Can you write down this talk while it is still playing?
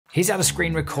Here's how to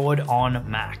screen record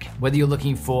on Mac. Whether you're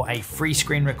looking for a free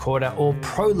screen recorder or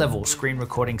pro level screen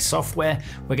recording software,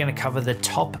 we're gonna cover the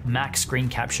top Mac screen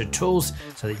capture tools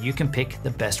so that you can pick the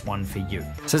best one for you.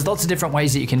 So there's lots of different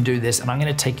ways that you can do this, and I'm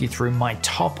gonna take you through my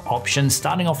top options,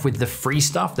 starting off with the free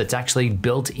stuff that's actually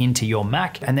built into your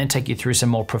Mac, and then take you through some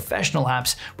more professional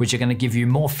apps, which are gonna give you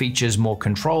more features, more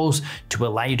controls to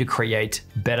allow you to create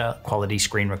better quality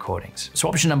screen recordings. So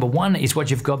option number one is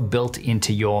what you've got built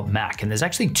into your Mac, and there's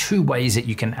actually two ways that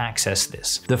you can access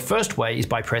this. The first way is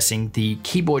by pressing the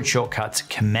keyboard shortcuts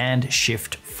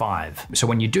Command-Shift-5. So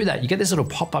when you do that, you get this little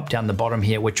pop-up down the bottom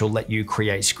here, which will let you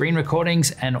create screen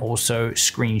recordings and also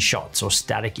screenshots or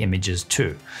static images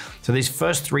too. So these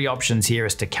first three options here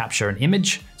is to capture an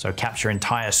image, so capture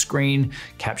entire screen,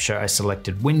 capture a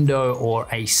selected window or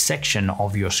a section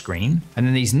of your screen. And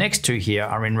then these next two here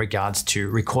are in regards to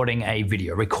recording a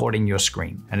video, recording your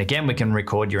screen. And again, we can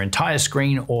record your entire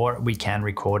screen or we can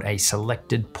record a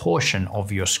selected portion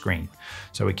of your screen.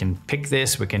 So we can pick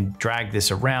this, we can drag this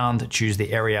around, choose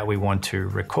the area we want to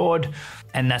record,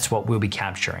 and that's what we'll be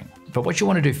capturing. But what you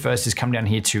want to do first is come down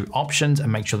here to options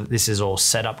and make sure that this is all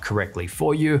set up correctly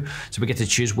for you. So we get to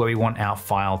choose where we want our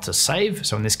file to save.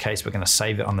 So in this case, we're going to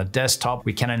save it on the desktop.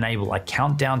 We can enable a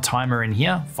countdown timer in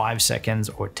here, 5 seconds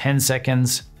or 10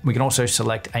 seconds. We can also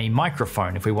select a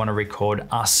microphone if we want to record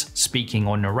us speaking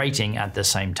or narrating at the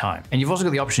same time. And you've also got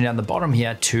the option down the bottom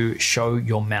here to show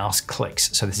your mouse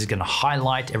clicks. So this is going to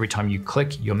highlight every time you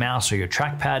click your mouse or your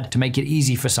trackpad to make it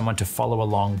easy for someone to follow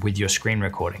along with your screen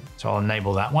recording. So I'll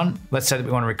enable that one. Let's say that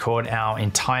we want to record our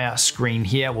entire screen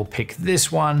here. We'll pick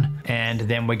this one, and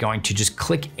then we're going to just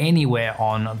click anywhere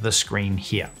on the screen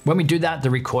here. When we do that,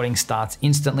 the recording starts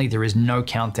instantly. There is no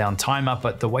countdown timer,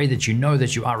 but the way that you know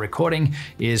that you are recording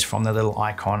is from the little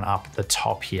icon up the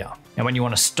top here. And when you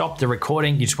want to stop the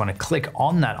recording, you just want to click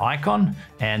on that icon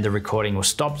and the recording will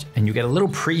stop, and you get a little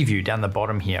preview down the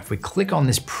bottom here. If we click on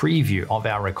this preview of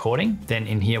our recording, then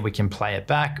in here we can play it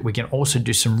back. We can also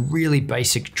do some really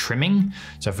basic trimming.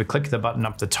 So if we click the button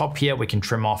up the top here, we can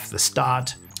trim off the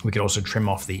start. We could also trim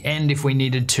off the end if we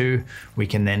needed to. We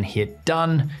can then hit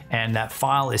done, and that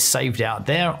file is saved out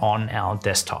there on our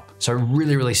desktop. So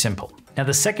really, really simple. Now,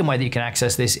 the second way that you can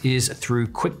access this is through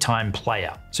QuickTime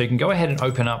Player. So you can go ahead and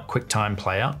open up QuickTime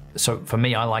Player. So for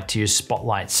me, I like to use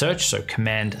Spotlight Search, so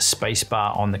Command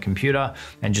Spacebar on the computer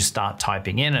and just start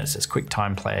typing in. It says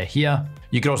QuickTime Player here.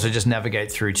 You could also just navigate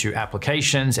through to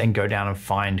applications and go down and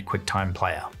find QuickTime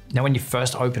Player. Now, when you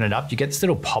first open it up, you get this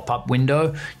little pop-up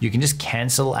window. You can just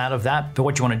cancel out of that. But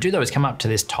what you want to do though is come up to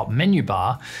this top menu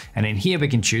bar, and in here we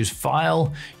can choose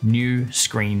File, New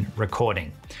Screen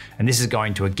Recording. And this is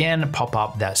going to again pop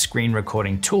up that screen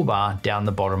recording toolbar down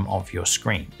the bottom of your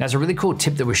screen. Now, it's a really cool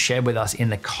tip that was shared with us in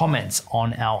the comments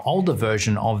on our older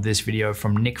version of this video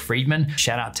from Nick Friedman.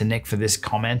 Shout out to Nick for this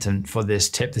comment and for this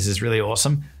tip. This is really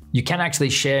awesome. You can actually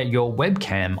share your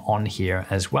webcam on here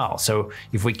as well. So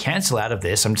if we cancel out of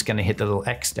this, I'm just going to hit the little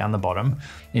X down the bottom.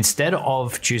 Instead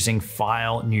of choosing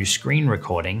File, New Screen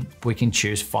Recording, we can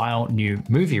choose File, New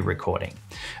Movie Recording.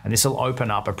 And this will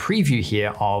open up a preview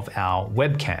here of our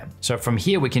webcam. So from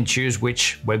here, we can choose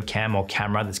which webcam or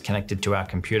camera that's connected to our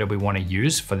computer we want to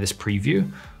use for this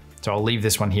preview. So I'll leave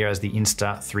this one here as the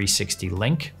Insta360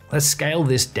 link. Let's scale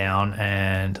this down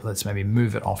and let's maybe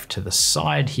move it off to the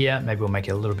side here. Maybe we'll make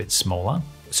it a little bit smaller.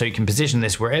 So you can position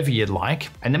this wherever you'd like.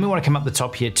 And then we want to come up the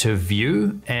top here to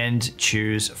View and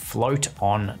choose Float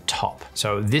on Top.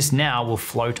 So this now will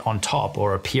float on top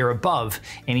or appear above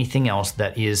anything else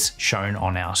that is shown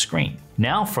on our screen.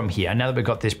 Now from here, now that we've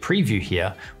got this preview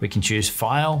here, we can choose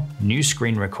File, New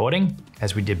Screen Recording.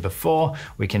 As we did before,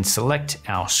 we can select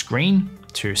our screen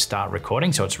to start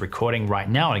recording. So it's recording right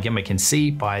now. And again, we can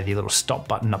see by the little stop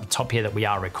button up the top here that we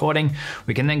are recording.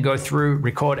 We can then go through,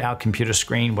 record our computer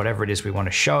screen, whatever it is we want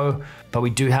to show. But we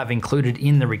do have included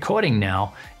in the recording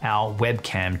now our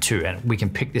webcam too. And we can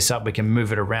pick this up, we can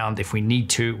move it around if we need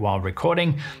to while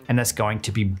recording. And that's going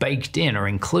to be baked in or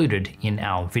included in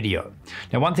our video.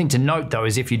 Now, one thing to note though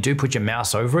is if you do put your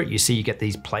mouse over it, you see you get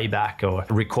these playback or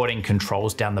recording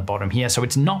controls down the bottom here. So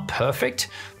it's not perfect,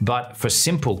 but for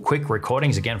simple, quick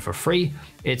recordings, again for free,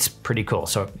 it's pretty cool.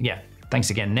 So yeah,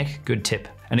 thanks again, Nick, good tip.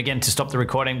 And again, to stop the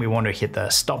recording, we want to hit the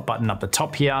stop button up the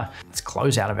top here. Let's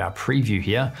close out of our preview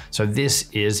here. So this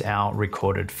is our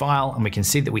recorded file, and we can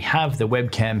see that we have the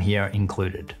webcam here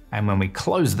included. And when we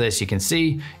close this, you can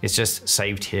see it's just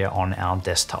saved here on our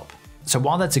desktop. So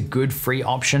while that's a good free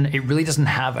option, it really doesn't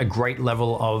have a great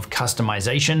level of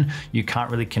customization. You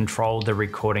can't really control the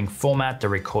recording format, the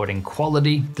recording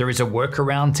quality. There is a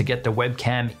workaround to get the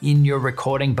webcam in your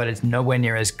recording, but it's nowhere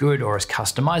near as good or as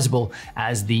customizable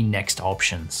as the next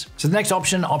options. So the next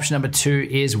option number 2,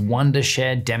 is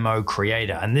Wondershare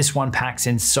DemoCreator. And this one packs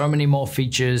in so many more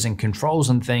features and controls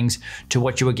and things to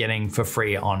what you were getting for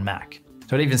free on Mac.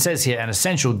 So it even says here, an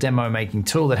essential demo making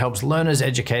tool that helps learners,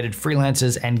 educated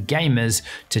freelancers, and gamers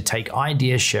to take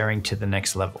idea sharing to the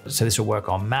next level. So this will work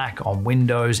on Mac, on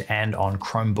Windows, and on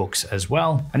Chromebooks as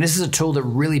well. And this is a tool that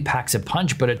really packs a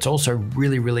punch, but it's also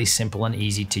really, really simple and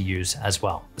easy to use as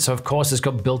well. So of course, it's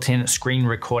got built-in screen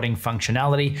recording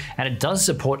functionality, and it does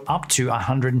support up to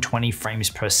 120 frames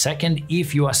per second.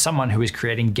 If you are someone who is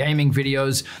creating gaming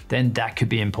videos, then that could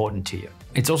be important to you.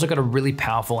 It's also got a really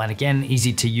powerful and again,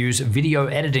 easy to use video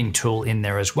editing tool in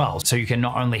there as well. So you can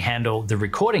not only handle the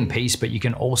recording piece, but you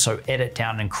can also edit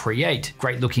down and create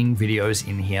great looking videos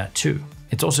in here too.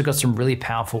 It's also got some really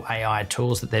powerful AI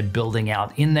tools that they're building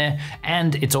out in there.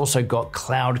 And it's also got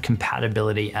cloud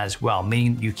compatibility as well,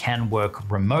 meaning you can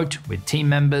work remote with team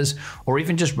members or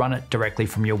even just run it directly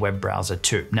from your web browser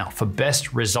too. Now, for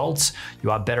best results,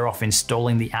 you are better off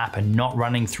installing the app and not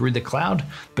running through the cloud,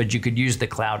 but you could use the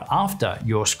cloud after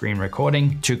your screen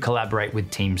recording to collaborate with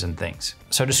teams and things.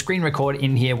 So to screen record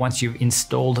in here, once you've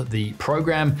installed the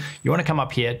program, you want to come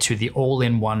up here to the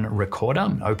all-in-one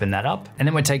recorder, open that up, and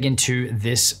then we're taken to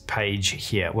this page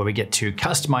here where we get to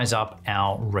customize up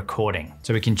our recording.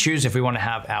 So we can choose if we want to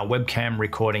have our webcam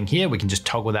recording here, we can just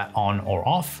toggle that on or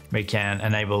off. We can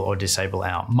enable or disable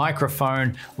our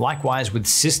microphone. Likewise with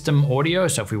system audio,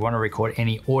 so if we want to record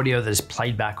any audio that is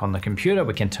played back on the computer,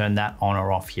 we can turn that on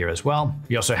or off here as well.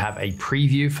 We also have a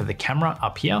preview for the camera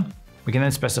up here. We can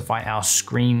then specify our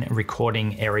screen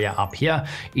recording area up here,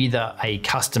 either a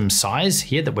custom size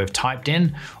here that we've typed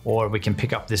in, or we can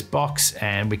pick up this box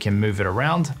and we can move it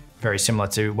around, very similar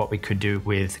to what we could do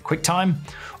with QuickTime.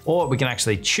 Or we can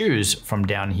actually choose from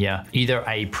down here, either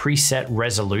a preset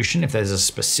resolution if there's a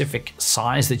specific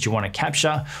size that you want to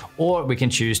capture, or we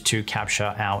can choose to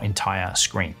capture our entire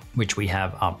screen, which we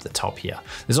have up the top here.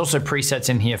 There's also presets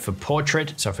in here for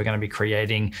portrait. So if we're going to be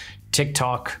creating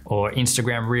TikTok or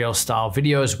Instagram reel style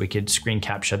videos, we could screen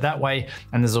capture that way.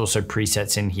 And there's also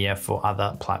presets in here for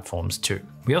other platforms too.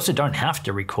 We also don't have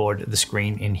to record the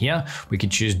screen in here. We could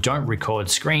choose don't record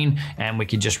screen, and we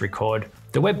could just record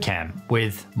the webcam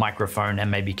with microphone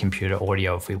and maybe computer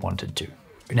audio if we wanted to.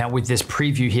 Now with this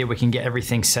preview here, we can get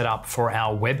everything set up for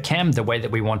our webcam the way that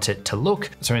we want it to look.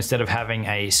 So instead of having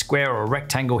a square or a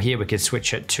rectangle here, we could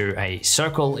switch it to a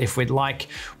circle if we'd like.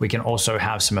 We can also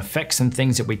have some effects and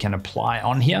things that we can apply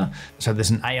on here. So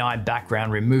there's an AI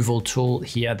background removal tool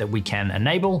here that we can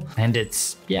enable, and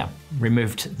it's,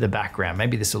 removed the background.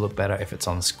 Maybe this will look better if it's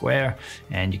on square,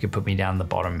 and you can put me down the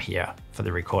bottom here for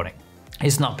the recording.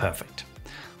 It's not perfect.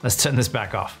 Let's turn this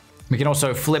back off. We can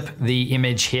also flip the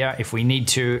image here if we need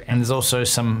to, and there's also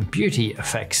some beauty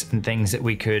effects and things that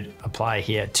we could apply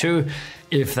here too,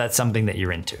 if that's something that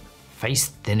you're into. Face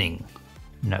thinning,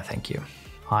 no thank you.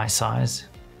 Eye size,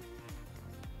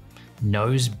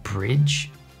 nose bridge.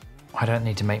 I don't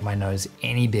need to make my nose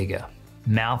any bigger.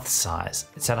 Mouth size,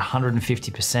 it's at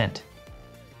 150%.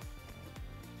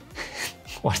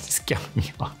 What is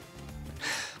going on?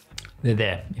 They're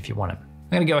there if you want them.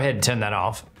 I'm gonna go ahead and turn that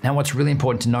off. Now what's really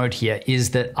important to note here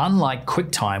is that unlike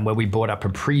QuickTime, where we brought up a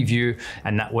preview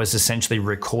and that was essentially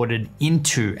recorded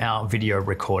into our video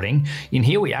recording, in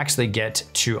here we actually get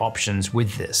two options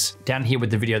with this. Down here with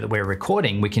the video that we're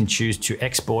recording, we can choose to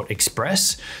export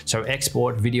express, so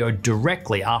export video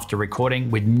directly after recording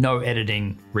with no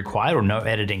editing required or no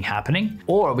editing happening,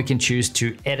 or we can choose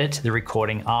to edit the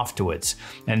recording afterwards.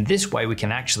 And this way we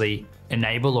can actually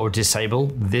enable or disable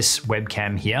this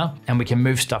webcam here, and we can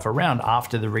move stuff around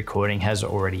after the recording has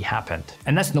already happened.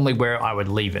 And that's normally where I would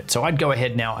leave it. So I'd go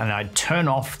ahead now and I'd turn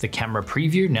off the camera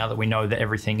preview now that we know that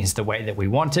everything is the way that we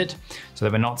want it, so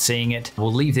that we're not seeing it.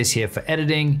 We'll leave this here for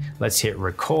editing. Let's hit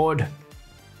record.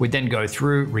 We then go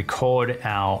through, record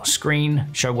our screen,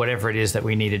 show whatever it is that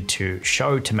we needed to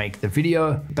show to make the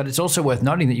video. But it's also worth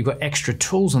noting that you've got extra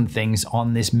tools and things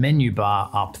on this menu bar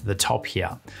up the top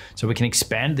here. So we can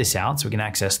expand this out so we can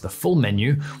access the full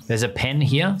menu. There's a pen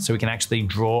here, so we can actually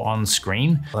draw on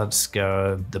screen. Let's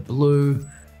go the blue.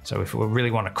 So if we really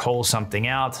want to call something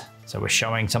out, so we're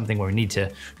showing something where we need to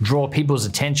draw people's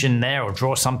attention there or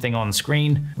draw something on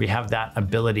screen, we have that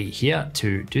ability here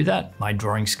to do that. My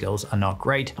drawing skills are not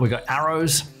great. We got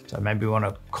arrows. So maybe we want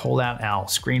to call out our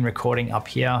screen recording up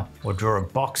here or draw a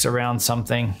box around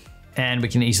something. And we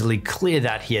can easily clear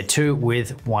that here too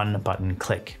with one button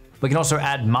click. We can also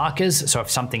add markers. So if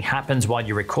something happens while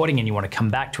you're recording and you want to come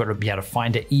back to it or be able to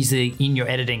find it easily in your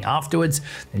editing afterwards,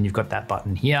 then you've got that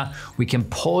button here. We can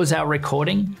pause our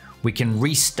recording. We can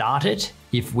restart it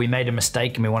if we made a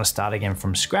mistake and we want to start again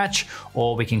from scratch,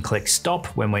 or we can click stop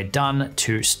when we're done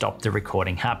to stop the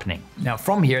recording happening. Now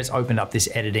from here, it's opened up this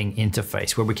editing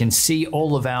interface where we can see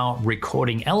all of our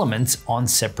recording elements on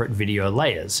separate video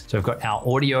layers. So we've got our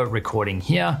audio recording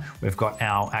here, we've got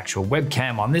our actual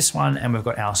webcam on this one, and we've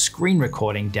got our screen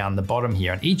recording down the bottom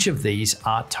here. And each of these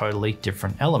are totally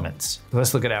different elements.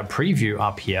 Let's look at our preview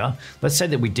up here. Let's say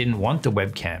that we didn't want the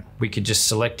webcam. We could just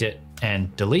select it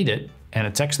and delete it, and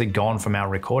it's actually gone from our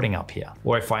recording up here.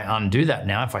 Or if I undo that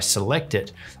now, if I select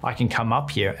it, I can come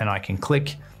up here and I can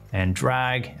click and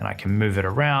drag and I can move it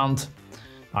around.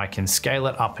 I can scale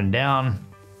it up and down.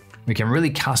 We can really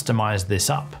customize this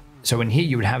up. So in here,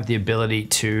 you would have the ability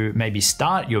to maybe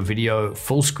start your video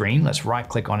full screen. Let's right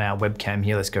click on our webcam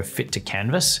here. Let's go fit to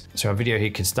canvas. So our video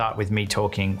here could start with me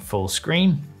talking full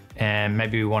screen. And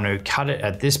maybe we want to cut it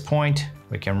at this point.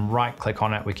 We can right click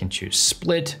on it, we can choose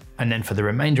split. And then for the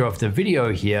remainder of the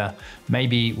video here,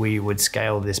 maybe we would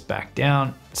scale this back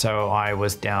down. So I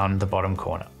was down the bottom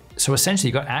corner. So essentially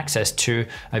you got access to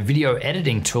a video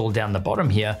editing tool down the bottom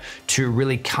here to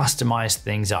really customize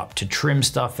things up, to trim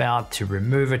stuff out, to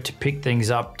remove it, to pick things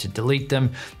up, to delete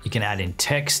them. You can add in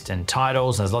text and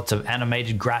titles. There's lots of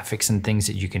animated graphics and things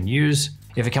that you can use.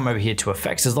 If we come over here to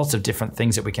effects, there's lots of different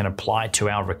things that we can apply to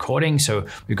our recording. So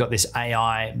we've got this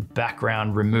AI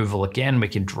background removal again. We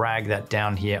can drag that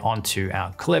down here onto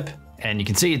our clip, and you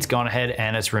can see it's gone ahead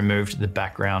and it's removed the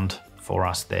background for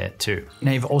us there too.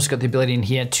 Now you've also got the ability in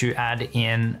here to add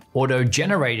in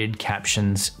auto-generated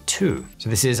captions too. So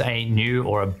this is a new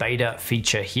or a beta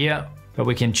feature here, but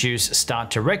we can choose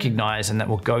start to recognize, and that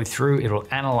will go through, it'll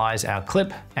analyze our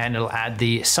clip and it'll add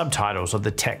the subtitles or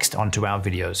the text onto our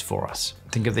videos for us.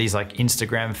 Think of these like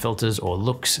Instagram filters or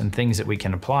looks and things that we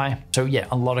can apply. So yeah,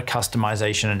 a lot of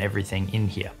customization and everything in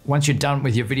here. Once you're done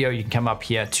with your video, you can come up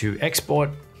here to export.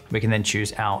 We can then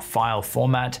choose our file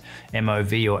format.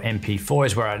 MOV or MP4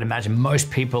 is where I'd imagine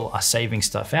most people are saving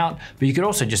stuff out, but you could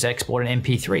also just export an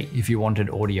MP3 if you wanted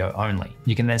audio only.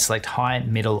 You can then select high,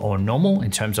 middle, or normal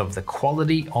in terms of the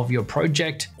quality of your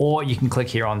project, or you can click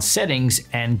here on settings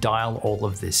and dial all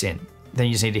of this in. Then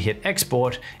you just need to hit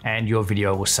export and your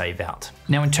video will save out.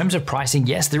 Now, in terms of pricing,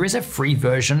 yes, there is a free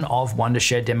version of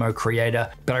Wondershare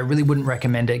DemoCreator, but I really wouldn't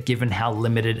recommend it given how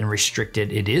limited and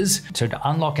restricted it is. So to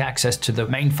unlock access to the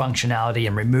main functionality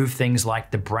and remove things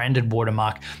like the branded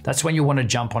watermark, that's when you want to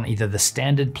jump on either the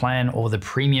standard plan or the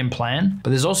premium plan. But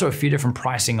there's also a few different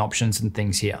pricing options and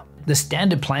things here. The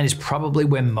standard plan is probably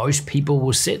where most people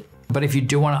will sit. But if you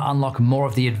do want to unlock more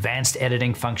of the advanced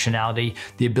editing functionality,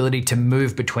 the ability to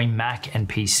move between Mac and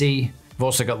PC, we've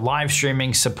also got live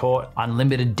streaming support,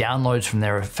 unlimited downloads from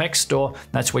their effects store.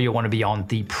 That's where you want to be on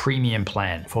the premium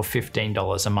plan for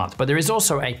 $15 a month. But there is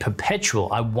also a perpetual,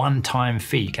 a one-time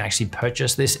fee. You can actually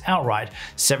purchase this outright,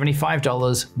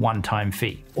 $75 one-time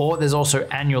fee. Or there's also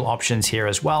annual options here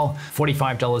as well,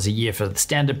 $45 a year for the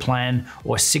standard plan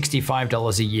or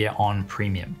 $65 a year on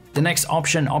premium. The next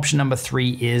option, option number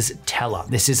 3, is Tella.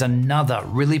 This is another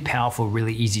really powerful,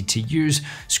 really easy to use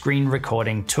screen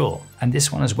recording tool. And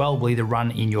this one as well will either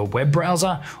run in your web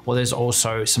browser, or there's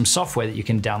also some software that you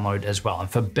can download as well. And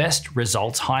for best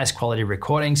results, highest quality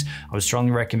recordings, I would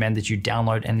strongly recommend that you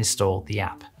download and install the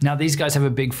app. Now, these guys have a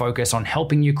big focus on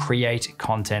helping you create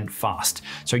content fast.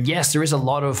 So yes, there is a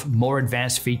lot of more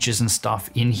advanced features and stuff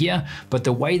in here, but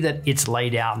the way that it's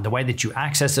laid out and the way that you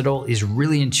access it all is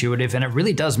really intuitive, and it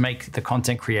really does make the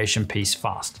content creation piece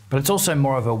fast. But it's also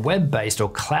more of a web-based or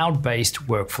cloud-based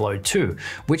workflow too,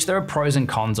 which there are pros and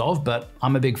cons of, but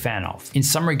I'm a big fan of. In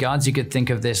some regards, you could think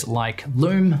of this like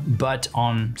Loom, but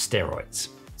on steroids.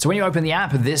 So when you open the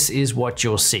app, this is what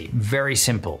you'll see. Very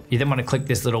simple. You then want to click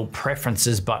this little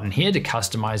preferences button here to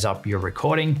customize up your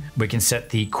recording. We can set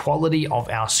the quality of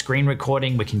our screen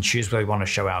recording. We can choose where we want to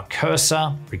show our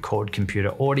cursor, record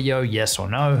computer audio, yes or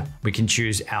no. We can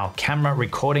choose our camera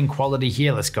recording quality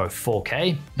here. Let's go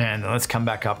 4K. And let's come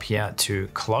back up here to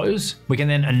close. We can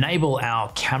then enable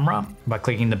our camera by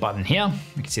clicking the button here.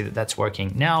 We can see that that's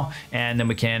working now. And then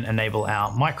we can enable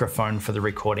our microphone for the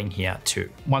recording here too.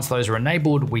 Once those are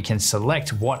enabled, we can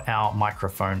select what our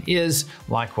microphone is.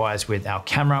 Likewise with our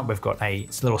camera, we've got a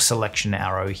little selection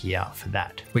arrow here for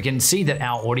that. We can see that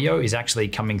our audio is actually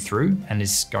coming through and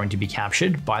is going to be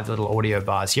captured by the little audio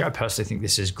bars here. I personally think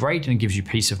this is great and it gives you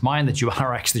peace of mind that you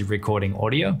are actually recording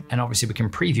audio. And obviously we can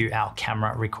preview our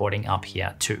camera recording up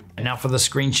here too. And now for the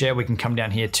screen share, we can come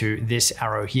down here to this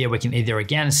arrow here. We can either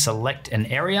again select an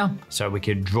area. So we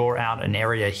could draw out an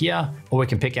area here, or we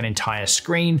can pick an entire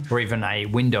screen or even a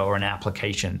window or an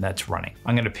application that's running.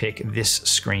 I'm going to pick this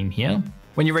screen here.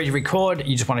 When you're ready to record,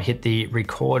 you just want to hit the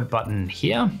record button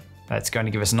here. That's going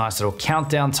to give us a nice little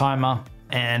countdown timer,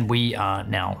 and we are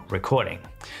now recording.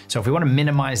 So if we want to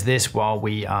minimize this while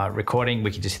we are recording, we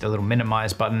can just hit the little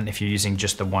minimize button. If you're using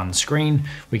just the one screen,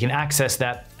 we can access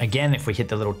that. Again, if we hit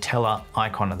the little Tella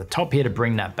icon at the top here to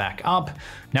bring that back up.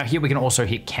 Now here we can also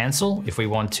hit cancel. If we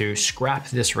want to scrap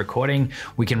this recording,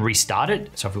 we can restart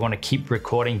it. So if we want to keep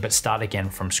recording but start again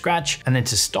from scratch, and then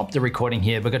to stop the recording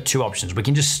here, we've got two options. We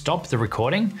can just stop the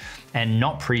recording and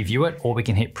not preview it, or we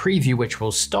can hit preview, which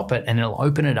will stop it and it'll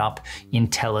open it up in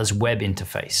Tella's web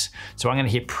interface. So I'm going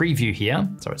to hit preview here.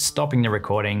 So it's stopping the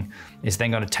recording. It's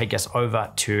then going to take us over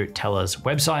to Tella's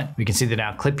website. We can see that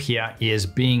our clip here is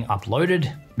being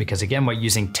uploaded because again, we're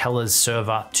using Tella's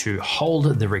server to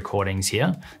hold the recordings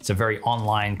here. It's a very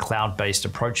online cloud-based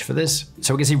approach for this.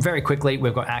 So we can see very quickly,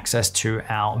 we've got access to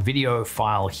our video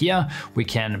file here. We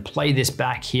can play this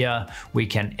back here. We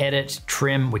can edit,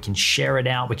 trim, we can share it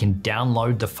out. We can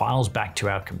download the files back to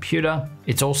our computer.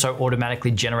 It's also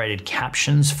automatically generated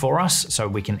captions for us. So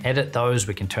we can edit those,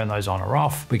 we can turn those on or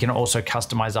off. We can also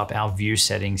customize up our view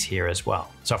settings here as well.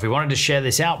 So if we wanted to share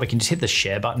this out, we can just hit the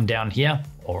share button down here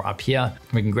or up here.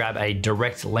 We can grab a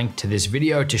direct link to this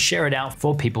video to share it out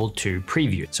for people to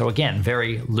preview. So again,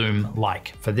 very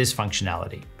Loom-like for this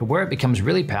functionality. But where it becomes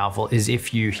really powerful is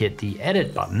if you hit the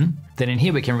edit button, then in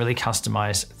here we can really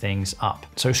customize things up.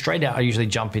 So straight out, I usually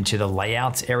jump into the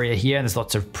layouts area here. There's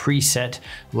lots of preset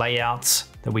layouts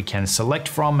that we can select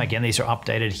from. Again, these are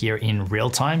updated here in real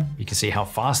time. You can see how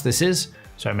fast this is.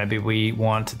 So maybe we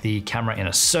want the camera in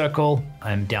a circle,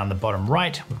 and down the bottom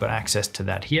right, we've got access to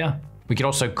that here. We can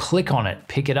also click on it,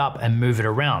 pick it up and move it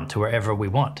around to wherever we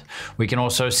want. We can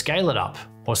also scale it up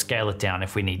or scale it down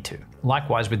if we need to.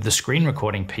 Likewise with the screen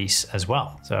recording piece as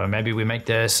well. So maybe we make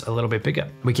this a little bit bigger.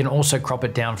 We can also crop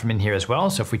it down from in here as well.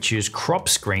 So if we choose crop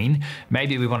screen,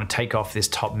 maybe we want to take off this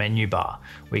top menu bar.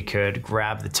 We could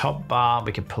grab the top bar,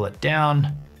 we could pull it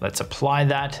down. Let's apply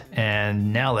that.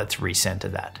 And now let's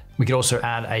recenter that. We could also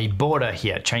add a border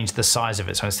here, change the size of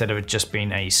it. So instead of it just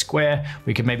being a square,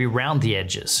 we could maybe round the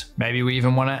edges. Maybe we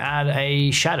even want to add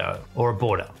a shadow or a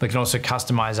border. We can also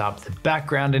customize up the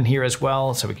background in here as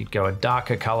well. So we could go a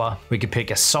darker color. We could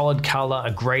pick a solid color, a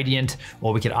gradient,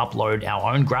 or we could upload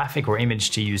our own graphic or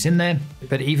image to use in there.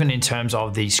 But even in terms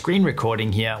of the screen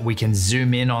recording here, we can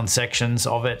zoom in on sections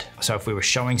of it. So if we were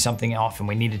showing something off and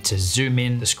we needed to zoom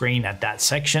in the screen at that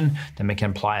section, then we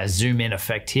can apply a zoom in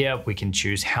effect here. We can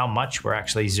choose how much we're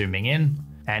actually zooming in.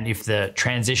 And if the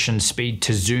transition speed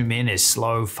to zoom in is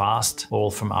slow, fast,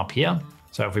 all from up here.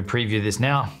 So if we preview this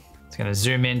now, it's going to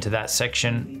zoom into that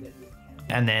section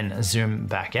and then zoom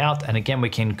back out. And again, we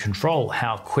can control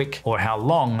how quick or how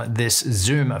long this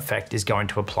zoom effect is going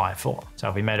to apply for. So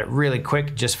if we made it really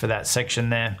quick just for that section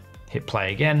there, hit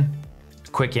play again,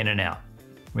 quick in and out.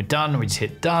 We're done, we just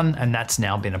hit done, and that's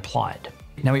now been applied.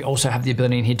 Now we also have the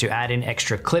ability in here to add in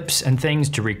extra clips and things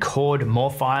to record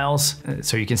more files.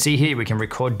 So you can see here, we can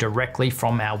record directly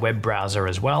from our web browser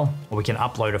as well, or we can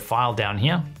upload a file down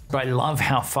here. But I love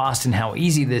how fast and how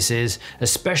easy this is,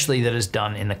 especially that it's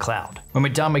done in the cloud. When we're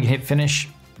done, we can hit finish.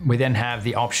 We then have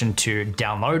the option to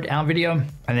download our video.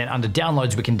 And then under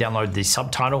downloads, we can download the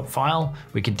subtitle file.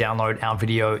 We can download our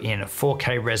video in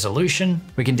 4K resolution.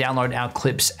 We can download our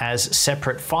clips as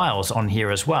separate files on here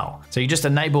as well. So you just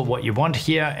enable what you want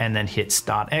here and then hit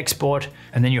start export,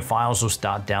 and then your files will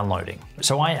start downloading.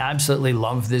 So I absolutely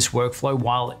love this workflow.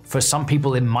 While for some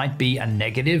people it might be a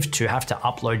negative to have to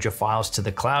upload your files to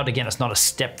the cloud, again, it's not a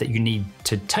step that you need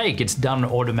to take. It's done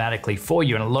automatically for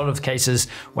you. In a lot of cases,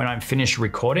 when I'm finished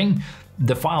recording,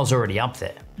 the file's already up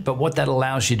there. But what that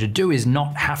allows you to do is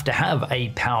not have to have a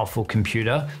powerful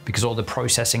computer because all the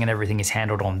processing and everything is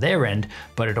handled on their end,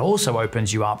 but it also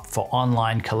opens you up for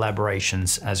online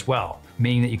collaborations as well.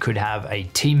 Meaning that you could have a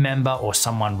team member or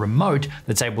someone remote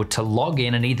that's able to log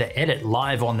in and either edit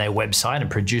live on their website and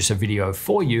produce a video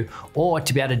for you, or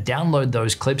to be able to download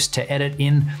those clips to edit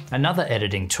in another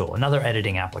editing tool, another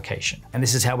editing application. And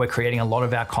this is how we're creating a lot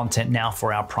of our content now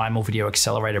for our Primal Video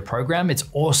Accelerator program. It's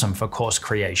awesome for course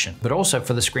creation, but also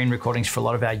for the screen recordings for a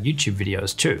lot of our YouTube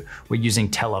videos too. We're using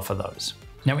Tella for those.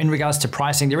 Now, in regards to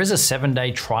pricing, there is a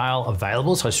 7-day trial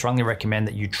available, so I strongly recommend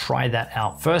that you try that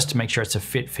out first to make sure it's a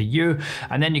fit for you.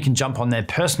 And then you can jump on their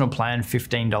personal plan,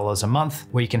 $15 a month,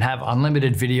 where you can have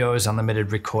unlimited videos,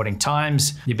 unlimited recording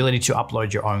times, the ability to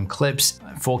upload your own clips,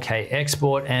 4K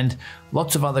export, and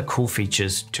lots of other cool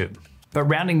features too. But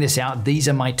rounding this out, these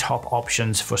are my top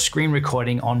options for screen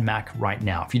recording on Mac right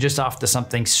now. If you're just after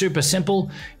something super simple,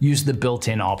 use the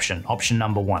built-in option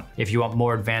number 1. If you want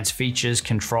more advanced features,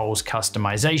 controls,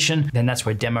 customization, then that's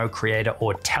where DemoCreator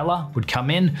or Tella would come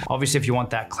in. Obviously, if you want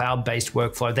that cloud-based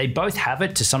workflow, they both have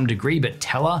it to some degree, but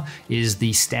Tella is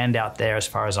the standout there as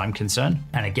far as I'm concerned.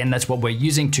 And again, that's what we're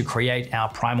using to create our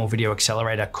Primal Video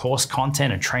Accelerator course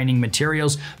content and training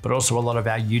materials, but also a lot of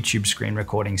our YouTube screen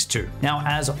recordings too. Now,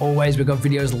 as always, we've got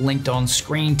videos linked on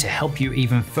screen to help you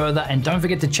even further. And don't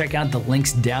forget to check out the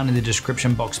links down in the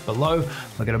description box below.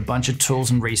 We've got a bunch of tools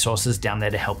and resources down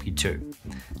there to help you too.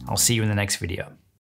 I'll see you in the next video.